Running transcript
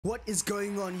What is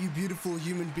going on, you beautiful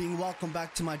human being? Welcome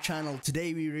back to my channel.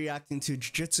 Today we're reacting to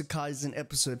Jujutsu Kaisen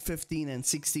episode 15 and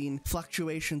 16,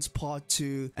 Fluctuations part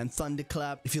 2 and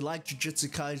Thunderclap. If you like Jujutsu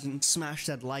Kaisen, smash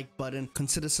that like button.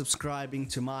 Consider subscribing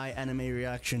to my anime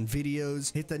reaction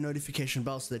videos. Hit that notification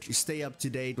bell so that you stay up to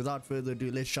date. Without further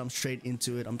ado, let's jump straight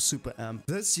into it. I'm super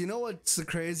amped. You know what's the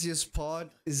craziest part?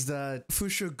 Is that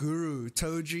Fusha Guru,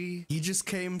 Toji, he just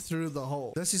came through the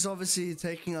hole. This is obviously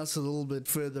taking us a little bit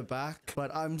further back, but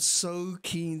I'm so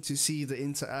keen to see the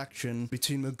interaction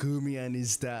between Megumi and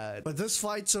his dad. But this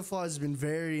fight so far has been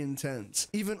very intense.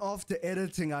 Even after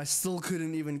editing, I still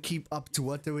couldn't even keep up to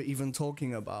what they were even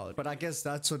talking about. But I guess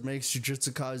that's what makes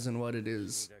Jujutsu Kaisen what it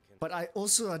is. But I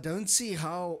don't see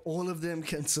how all of them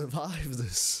can survive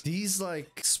this. These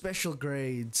like special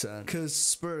grades and cursed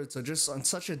spirits are just on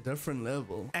such a different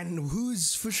level. And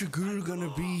who's Fushiguro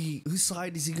gonna be? Whose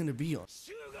side is he gonna be on?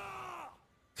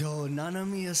 Yo,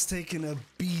 Nanami has taken a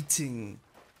beating.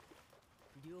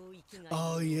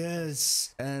 Oh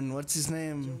yes, and what's his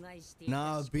name?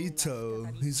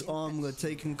 Naobito. His arm got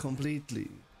taken completely.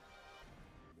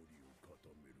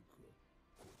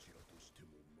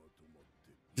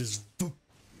 Just boop.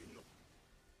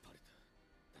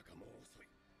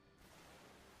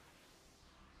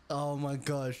 Oh my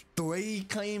gosh, the way he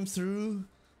came through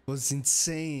was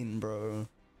insane, bro.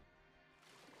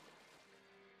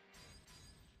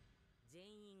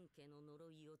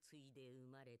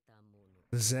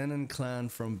 The Zenin clan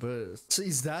from birth. So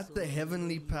is that the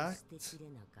heavenly pact?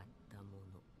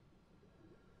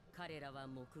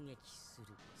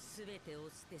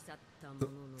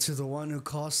 To the one who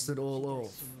cast it all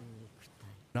off,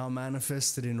 now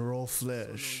manifested in raw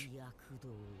flesh.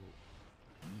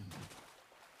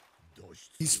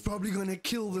 He's probably gonna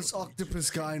kill this octopus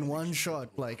guy in one shot.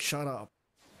 Like, shut up.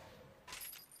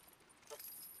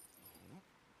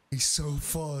 He's so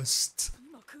fast.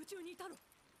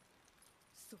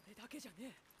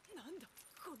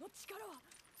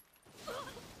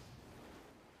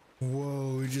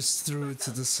 Whoa, he just threw it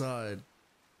to the side.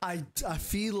 I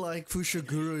feel like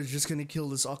Fushiguro is just gonna kill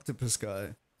this octopus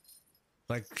guy.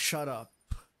 Like, shut up,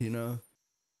 you know?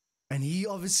 And he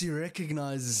obviously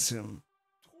recognizes him.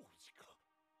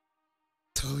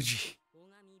 Toji.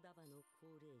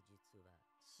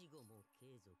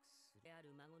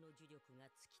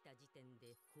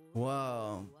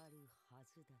 Wow.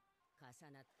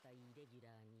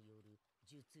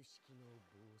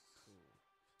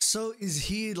 So is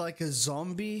he like a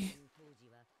zombie?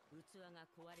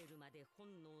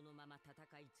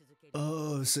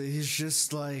 Oh, so he's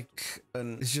just like,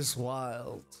 it's just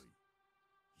wild.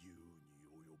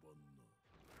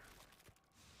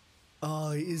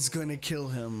 Oh, he is gonna kill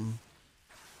him.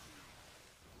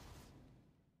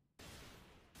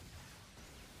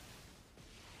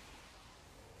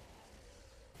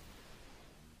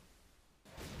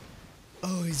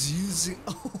 Oh, he's using.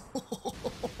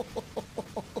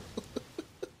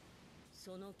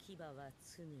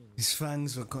 His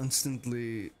fangs were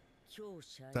constantly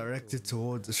directed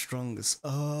toward the strongest.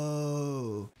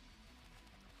 Oh.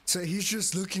 So he's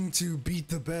just looking to beat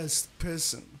the best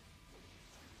person.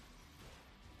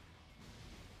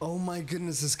 Oh my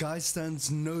goodness, this guy stands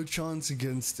no chance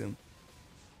against him.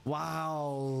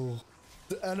 Wow.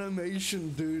 The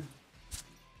animation, dude.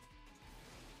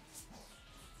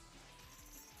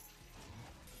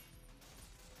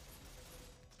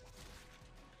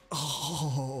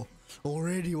 Oh,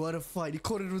 already what a fight. He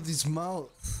caught it with his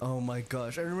mouth. Oh my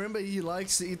gosh. I remember he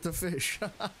likes to eat the fish.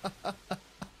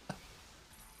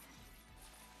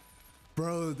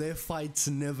 Bro, their fights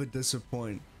never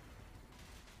disappoint.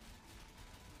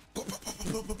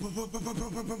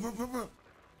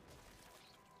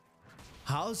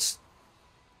 How's...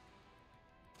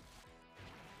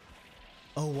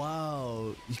 Oh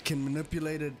wow, you can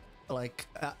manipulate it like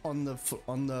on the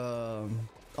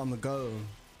go.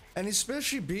 And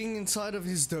especially being inside of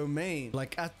his domain,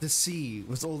 like at the sea,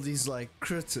 with all these like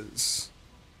critters.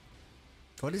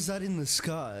 What is that in the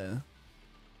sky?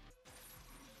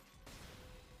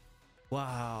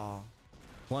 Wow.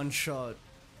 One shot.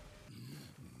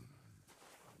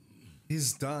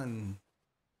 He's done.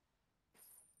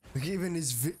 Like even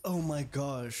his oh my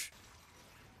gosh.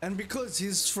 And because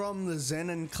he's from the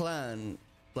Zenin clan,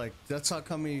 like that's how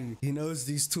come he knows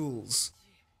these tools.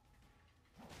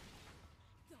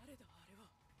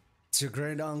 It's your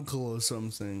great uncle or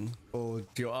something, or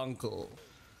your uncle.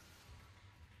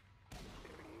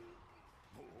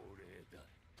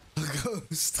 A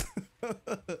ghost.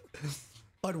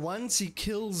 But once he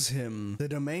kills him, the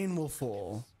domain will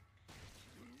fall.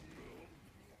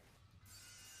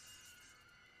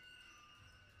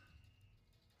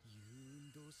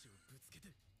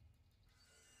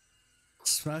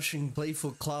 Smashing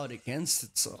playful cloud against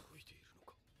itself.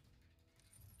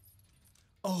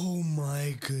 Oh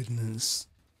my goodness.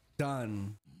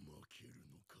 Done.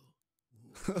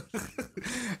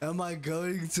 Am I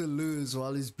going to lose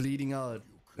while he's bleeding out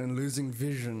and losing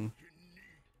vision?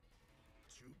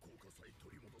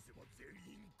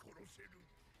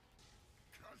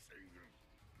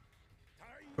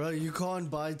 Bro, you can't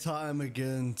buy time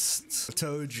against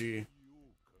Toji.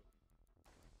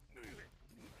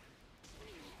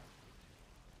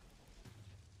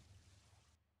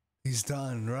 He's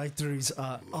done right through his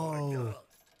eye. Oh.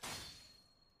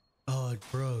 Oh, it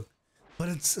broke. But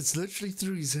it's literally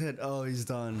through his head. Oh, he's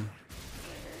done.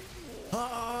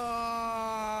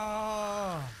 Ah!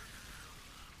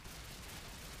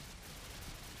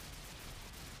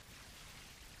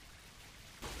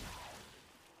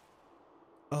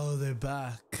 Oh, they're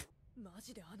back.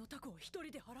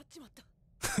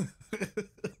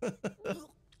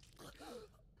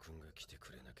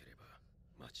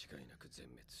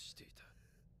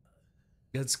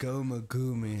 Let's go,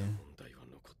 Megumi.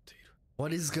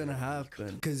 What is gonna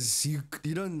happen? Because you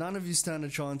don't, none of you stand a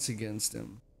chance against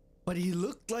him. But he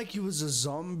looked like he was a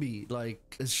zombie.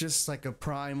 Like, it's just like a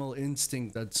primal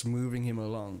instinct that's moving him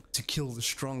along to kill the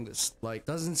strongest. Like,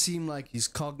 doesn't seem like he's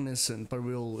cognizant, but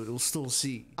we'll still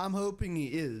see. I'm hoping he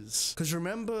is. Because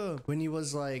remember when he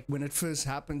was like, when it first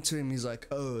happened to him, he's like,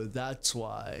 oh, that's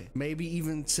why. Maybe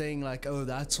even saying like, oh,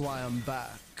 that's why I'm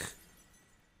back.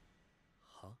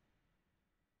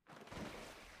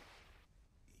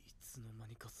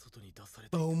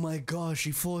 Oh my gosh,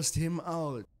 he forced him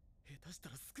out.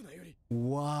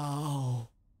 Wow.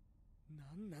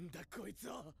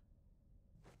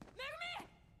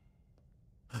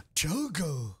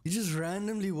 Jogo! He just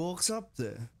randomly walks up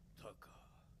there.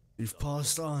 You've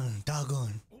passed on,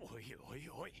 Dagon.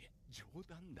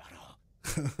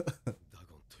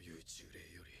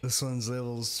 This one's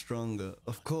level stronger,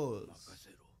 of course.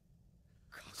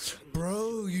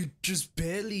 Bro, you just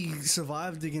barely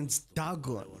survived against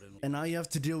Dagon. And now you have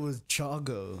to deal with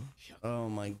Chago. Oh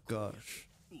my gosh.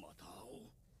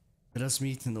 Let us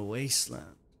meet in the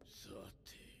wasteland.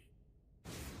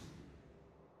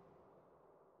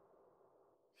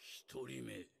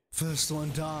 First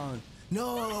one down.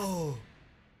 No!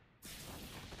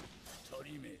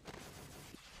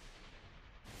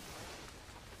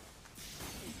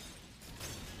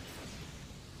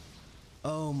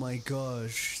 Oh my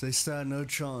gosh, they stand no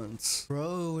chance.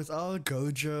 Bro, without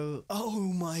Gojo. Oh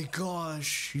my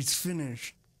gosh, he's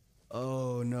finished.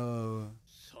 Oh no.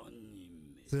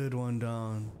 Third one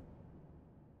down.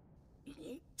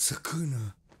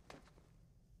 Sukuna.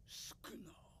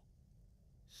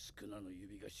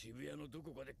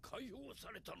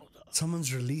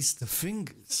 Someone's released the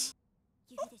fingers.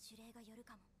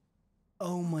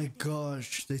 Oh my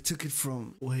gosh, they took it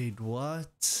from... Wait,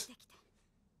 what?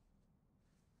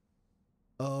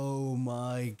 Oh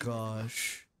my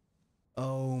gosh.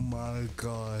 Oh my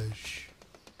gosh.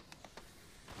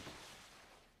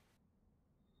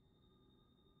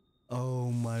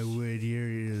 Oh my word, here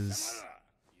he is.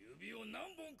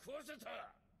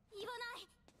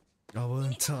 I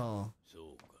won't tell.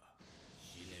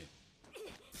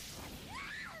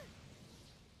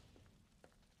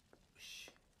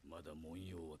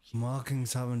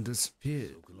 Markings haven't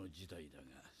disappeared.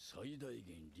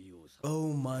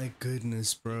 Oh my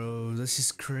goodness, bro. This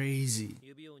is crazy.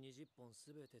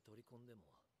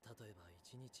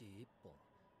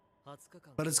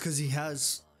 But it's because he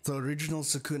has... The original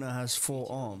Sukuna has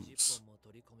 4 arms.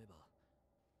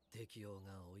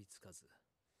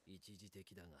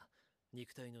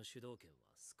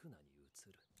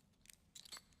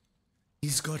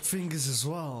 He's got fingers as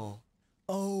well.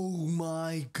 Oh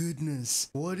my goodness.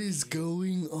 What is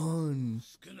going on?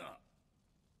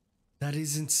 That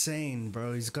is insane,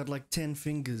 bro. He's got like 10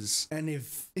 fingers. And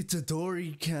if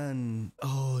Itadori can...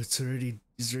 Oh, he's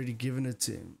already given it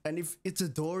to him. And if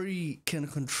Itadori can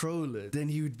control it, then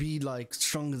he would be like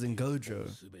stronger than Gojo.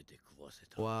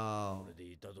 Wow.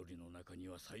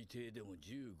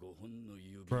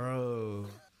 Bro.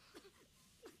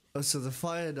 Oh, so the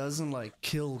fire doesn't like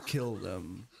kill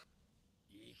them.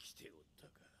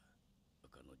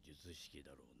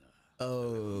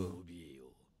 Oh.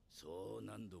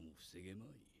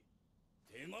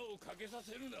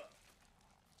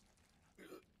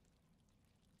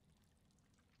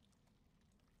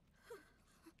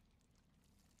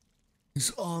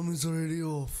 His arm is already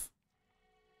off.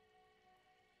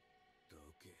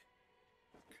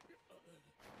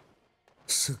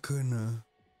 Sukuna.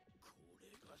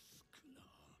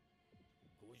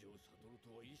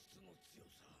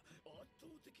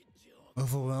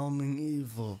 Overwhelming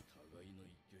evil.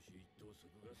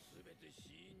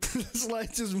 The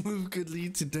slightest move could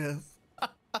lead to death.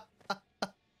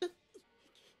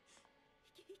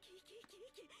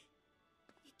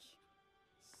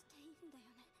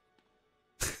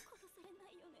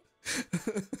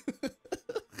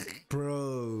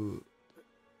 Bro,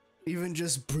 even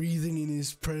just breathing in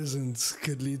his presence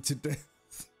could lead to death.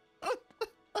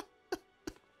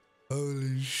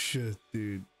 Holy shit,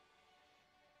 dude.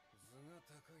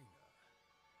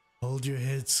 Hold your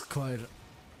heads quite.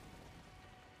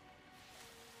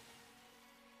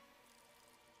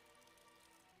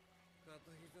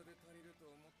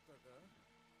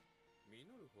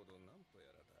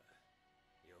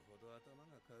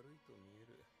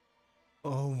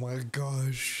 Oh my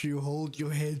gosh, you hold your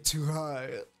head too high.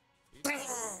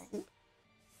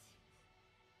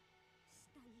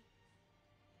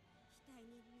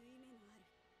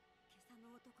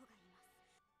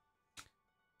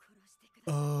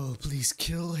 Oh, please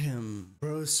kill him.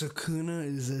 Bro, Sukuna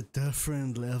is a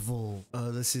different level.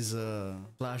 Oh, this is a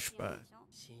flashback.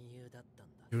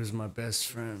 He was my best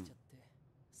friend.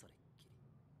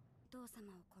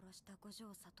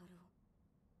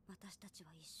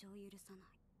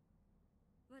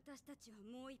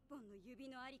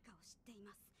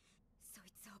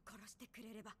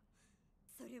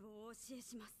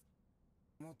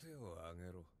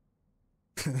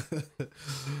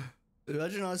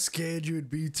 Imagine how scared you would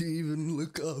be to even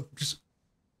look up.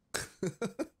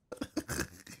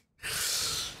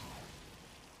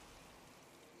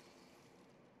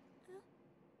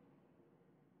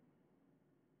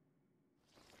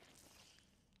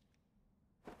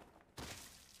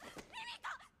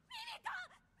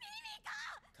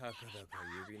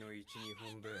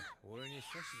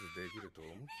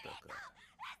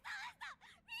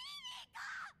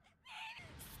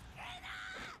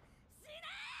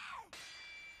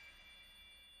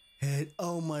 Head,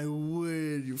 oh my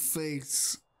word, your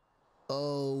face.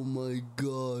 Oh my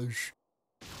gosh.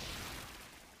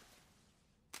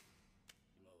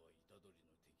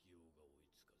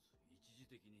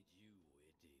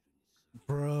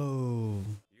 Bro.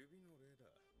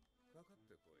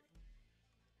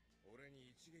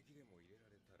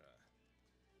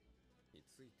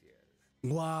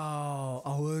 Wow,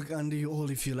 I'll work under you all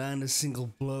if you land a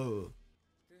single blow.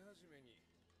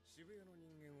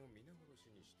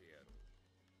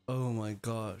 Oh my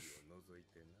gosh.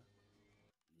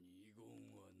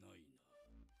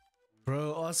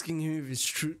 Bro, asking him if he's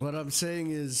true. What I'm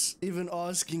saying is, even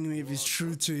asking him if he's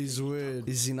true to his word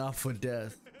is enough for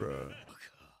death, bro.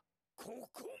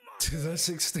 To this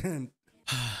extent.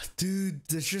 Dude,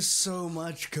 there's just so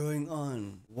much going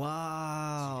on.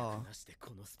 Wow.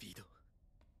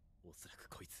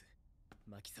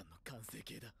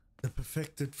 The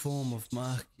perfected form of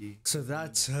Maki. So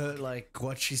that's her, like,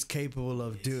 what she's capable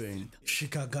of doing.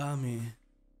 Shikagami.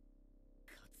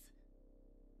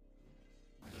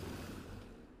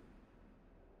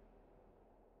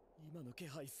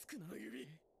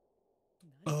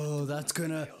 Oh, that's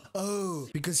gonna... Oh,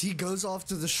 because he goes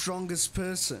after the strongest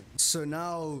person. So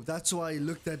now, that's why he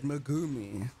looked at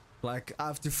Megumi. Like, I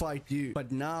have to fight you.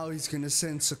 But now he's gonna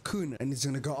send Sukuna and he's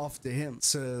gonna go after him.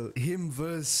 So him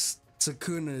versus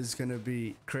Sukuna is gonna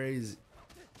be crazy.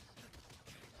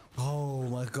 Oh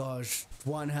my gosh.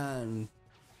 One hand.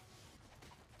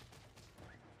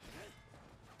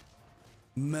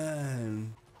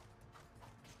 Man.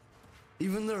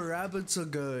 Even the rabbits are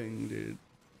going, dude.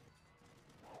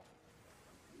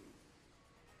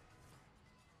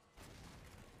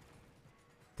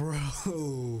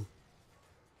 Bro.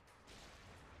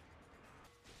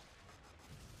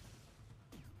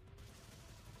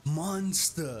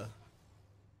 Monster.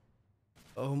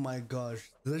 Oh my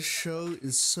gosh. This show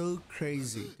is so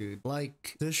crazy, dude.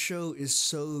 Like, this show is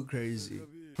so crazy.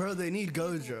 Bro, they need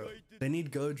Gojo. They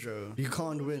need Gojo. You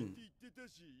can't win.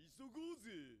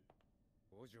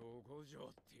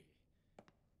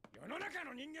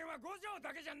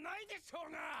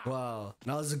 Wow,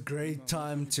 now's a great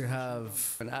time to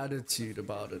have an attitude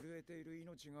about it.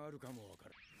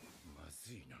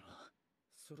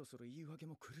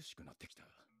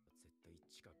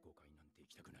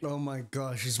 Oh my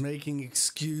gosh, he's making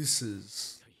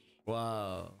excuses.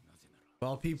 Wow.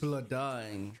 While people are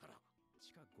dying.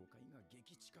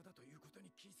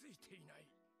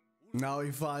 Now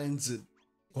he finds it.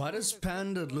 Why does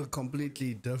Panda look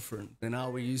completely different than how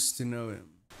we used to know him?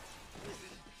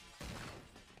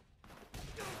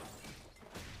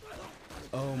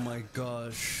 Oh my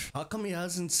gosh. How come he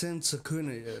hasn't sent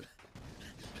Sukuna yet?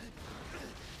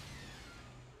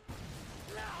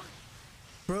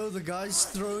 Bro, the guy's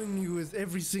throwing you with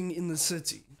everything in the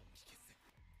city.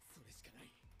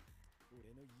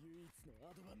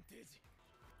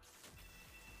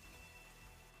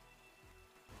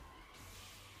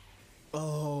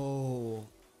 Oh,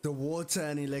 the water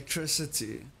and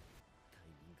electricity.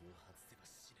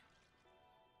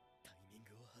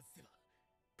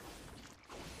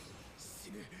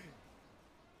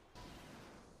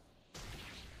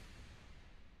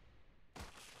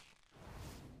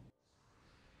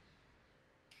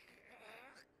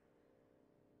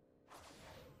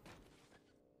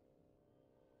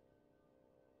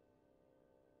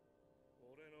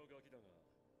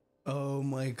 Oh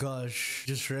my gosh,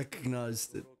 just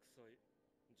recognized it.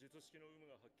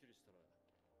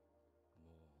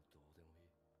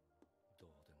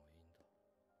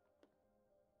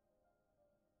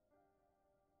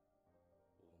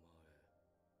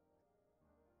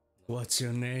 What's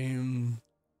your name?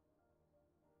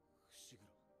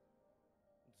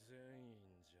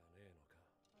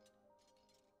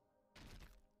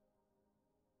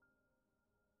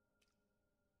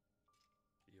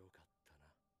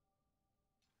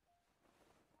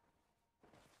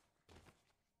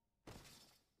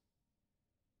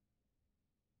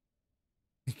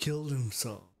 He killed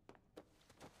himself.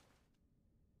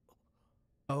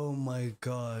 Oh my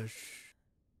gosh.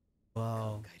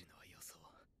 Wow.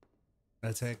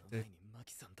 That's hectic.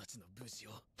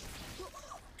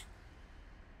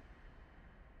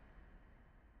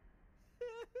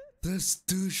 This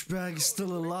douchebag is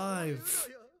still alive.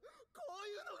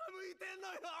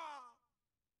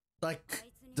 Like,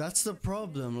 that's the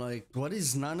problem. Like, what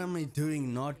is Nanami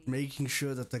doing not making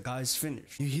sure that the guy's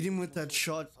finished? You hit him with that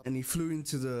shot and he flew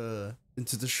into the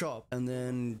shop, and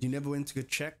then you never went to go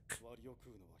check.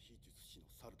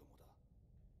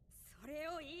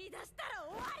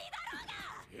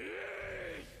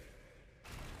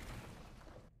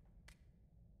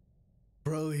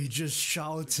 Bro, he just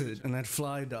shouted and that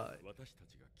fly died.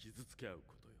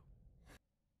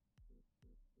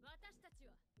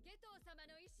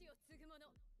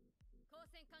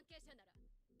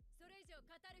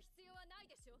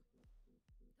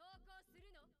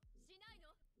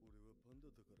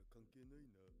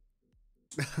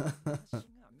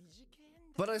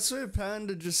 But I swear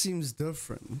Panda just seems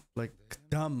different, like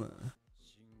dumber.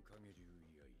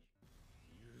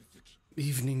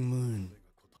 Evening moon.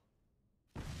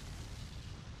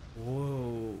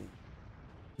 Whoa.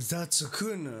 Is that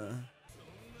Sukuna?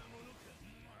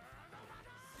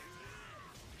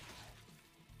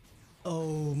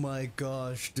 Oh my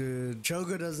gosh, dude.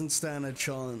 Choga doesn't stand a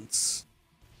chance.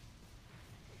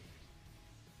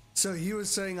 So he was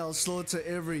saying I'll slaughter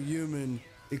every human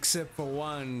except for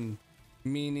one,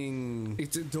 meaning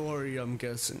Itadori, I'm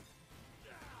guessing.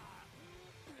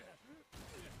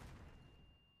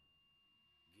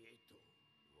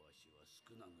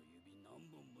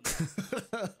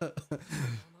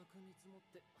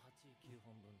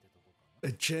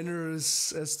 A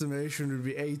generous estimation would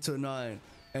be 8 or 9,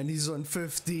 and he's on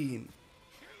 15.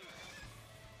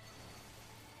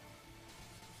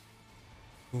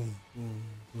 Boom, boom,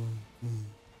 boom, boom.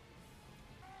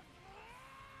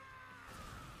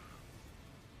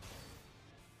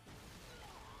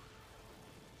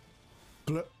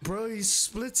 Bro, he's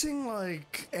splitting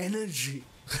like energy.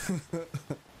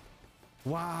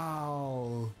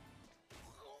 Wow.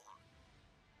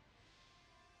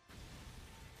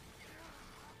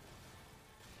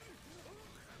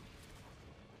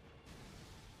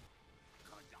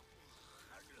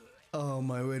 Oh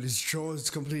my word, his jaw is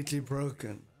completely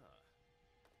broken.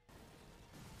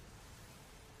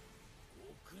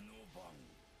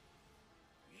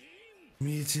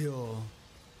 Meteor.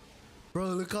 Bro,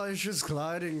 look how he's just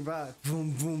gliding back.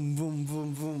 Boom, boom, boom,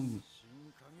 boom, boom.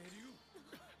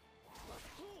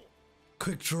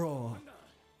 Quick draw.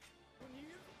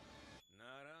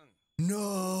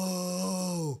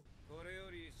 No!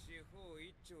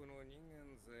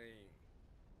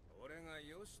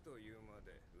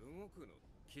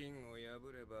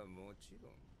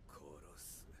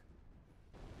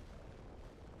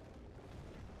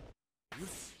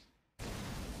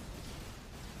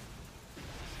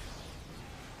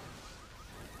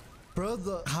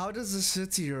 Bro, how does the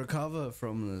city recover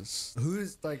from this?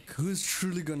 Who's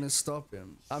truly gonna stop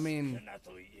him? I mean,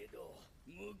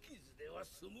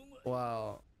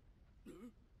 wow.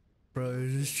 Bro,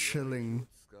 he's just chilling.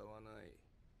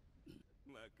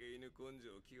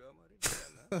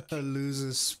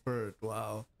 Loser spirit,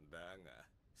 wow.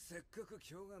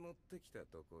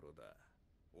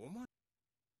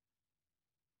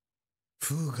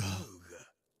 Fuga.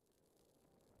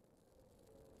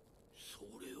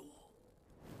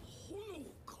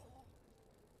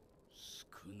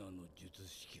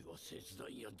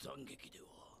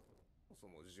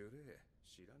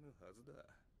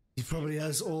 He probably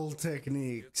has all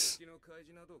techniques.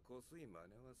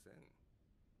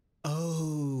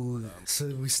 Oh, so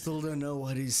we still don't know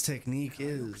what his technique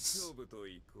is.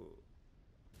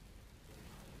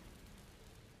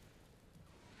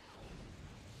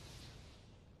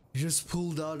 He just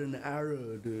pulled out an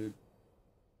arrow, dude.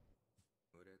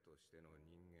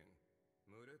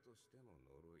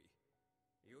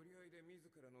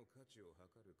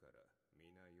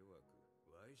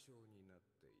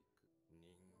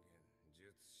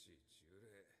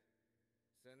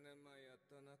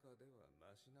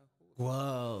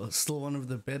 Wow, still one of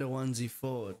the better ones he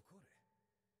fought.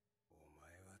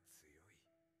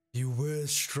 You were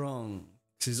strong.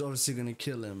 So he's obviously gonna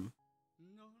kill him.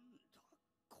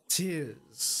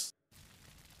 Tears.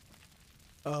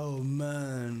 Oh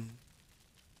man.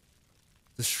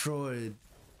 Destroyed.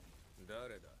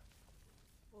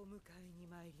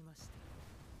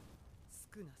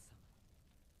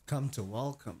 Come to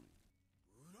welcome.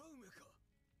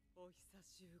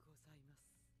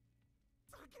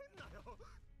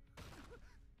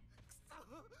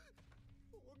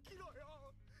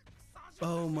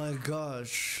 Oh my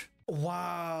gosh.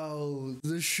 Wow,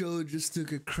 this show just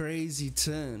took a crazy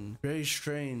turn. Very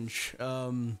strange.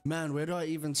 Man, where do I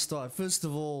even start? First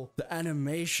of all, the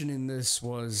animation in this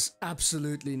was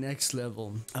absolutely next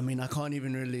level. I mean, I can't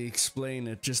even really explain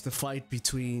it. Just the fight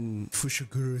between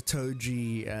Fushiguro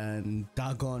Toji and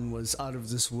Dagon was out of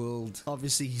this world.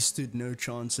 Obviously, he stood no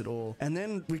chance at all. And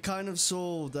then we kind of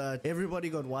saw that everybody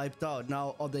got wiped out.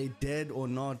 Now, are they dead or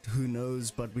not? Who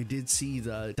knows? But we did see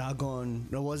that Dagon,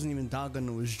 no, it wasn't even Dagon,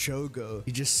 it was Jogo.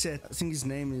 He just said, I think his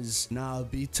name is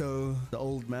Naobito, the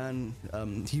old man.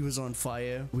 He was on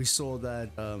fire. We saw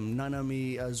that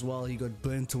Nanami as well, he got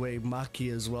burnt away.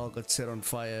 Maki as well got set on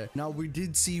fire. Now we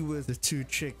did see with the two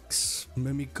chicks,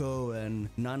 Mimiko and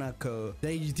Nanako,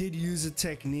 they did use a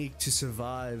technique to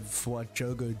survive what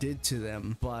Jogo did to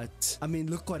them. But I mean,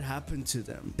 look what happened to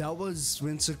them. That was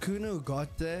when Sukuna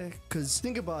got there, because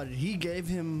think about it, he gave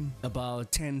him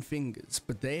about 10 fingers,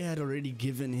 but they had already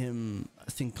given him,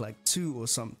 I think, like 2 or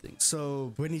something.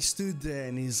 So when he stood there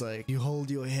and he's like, you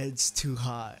hold your heads too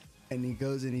high, and he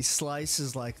goes and he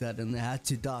slices like that, and they had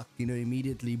to duck, you know,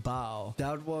 immediately bow.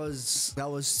 That was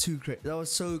too crazy. That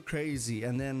was so crazy.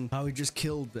 And then how he just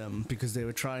killed them because they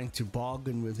were trying to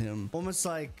bargain with him, almost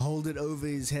like hold it over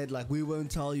his head, like, we won't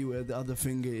tell you where the other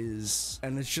finger is.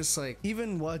 And it's just like,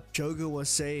 even what Jogo was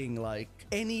saying, like,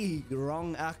 any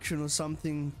wrong action or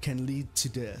something can lead to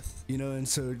death, you know. And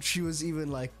so she was even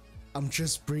like, I'm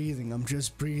just breathing, I'm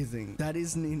just breathing. That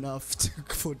isn't enough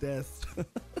for death.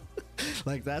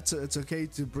 Like, it's okay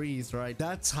to breathe, right?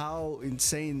 That's how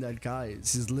insane that guy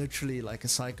is. He's literally like a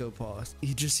psychopath.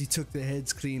 He took their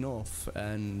heads clean off,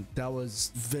 and that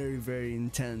was very, very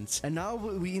intense. And now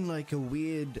we're in like a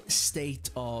weird state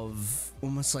of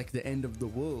almost like the end of the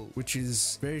world, which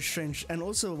is very strange. And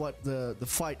also what the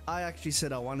fight, I actually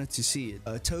said I wanted to see it.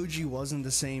 Toji wasn't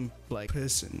the same like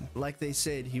person. Like they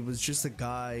said, he was just a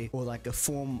guy, or like a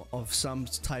form of some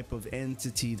type of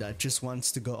entity that just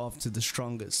wants to go after the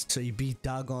strongest. So he beat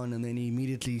Dagon, and then he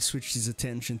immediately switched his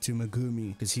attention to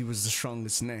Megumi because he was the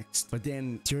strongest next. But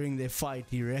then during their fight,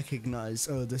 he recognized,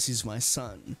 oh, this is my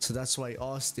son. So that's why he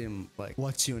asked him, like,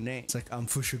 what's your name? It's like, I'm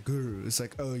Fushiguro. It's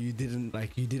like, oh, you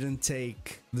didn't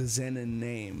take the Zenin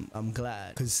name. I'm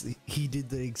glad, because he did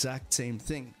the exact same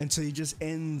thing. And so he just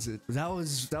ends it. That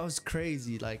was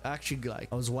crazy. Like, actually, like,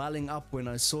 I was welling up when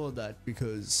I saw that,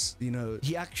 because, you know,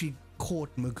 he actually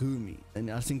caught Megumi, and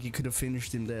I think he could have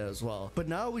finished him there as well. But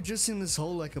now we're just in this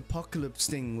whole like apocalypse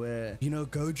thing where, you know,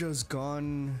 Gojo's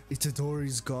gone,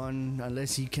 Itadori's gone,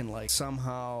 unless he can like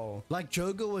somehow, like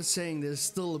Jogo was saying, there's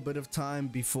still a bit of time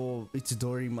before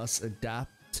Itadori must adapt.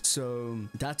 So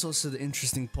that's also the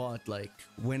interesting part, like,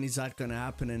 when is that gonna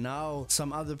happen? And now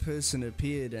some other person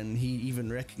appeared, and he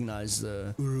even recognized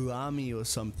the Uruami or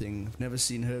something. I've never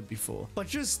seen her before. But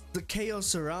just the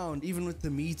chaos around, even with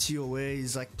the meteor where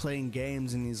he's like playing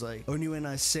games and he's like, only when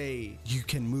I say you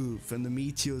can move, and the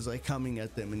meteor's like coming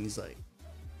at them, and he's like,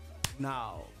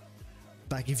 now,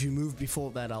 like, if you move before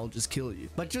that, I'll just kill you.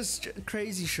 But just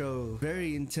crazy show,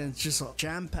 very intense, just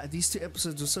jam-packed. These 2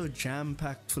 episodes were so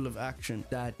jam-packed, full of action,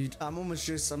 that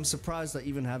I'm surprised I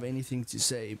even have anything to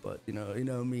say. But you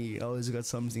know me, I always got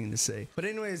something to say. But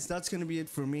anyways, that's gonna be it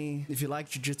for me. If you like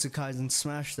Jujutsu Kaisen,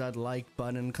 smash that like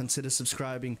button. Consider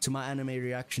subscribing to my anime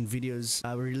reaction videos.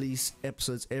 I release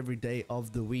episodes every day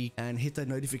of the week, and hit that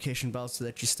notification bell so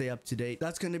that you stay up to date.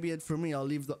 That's gonna be it for me. I'll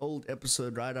leave the old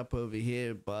episode right up over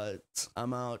here, but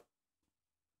I'm out.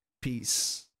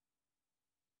 Peace.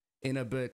 In a bit.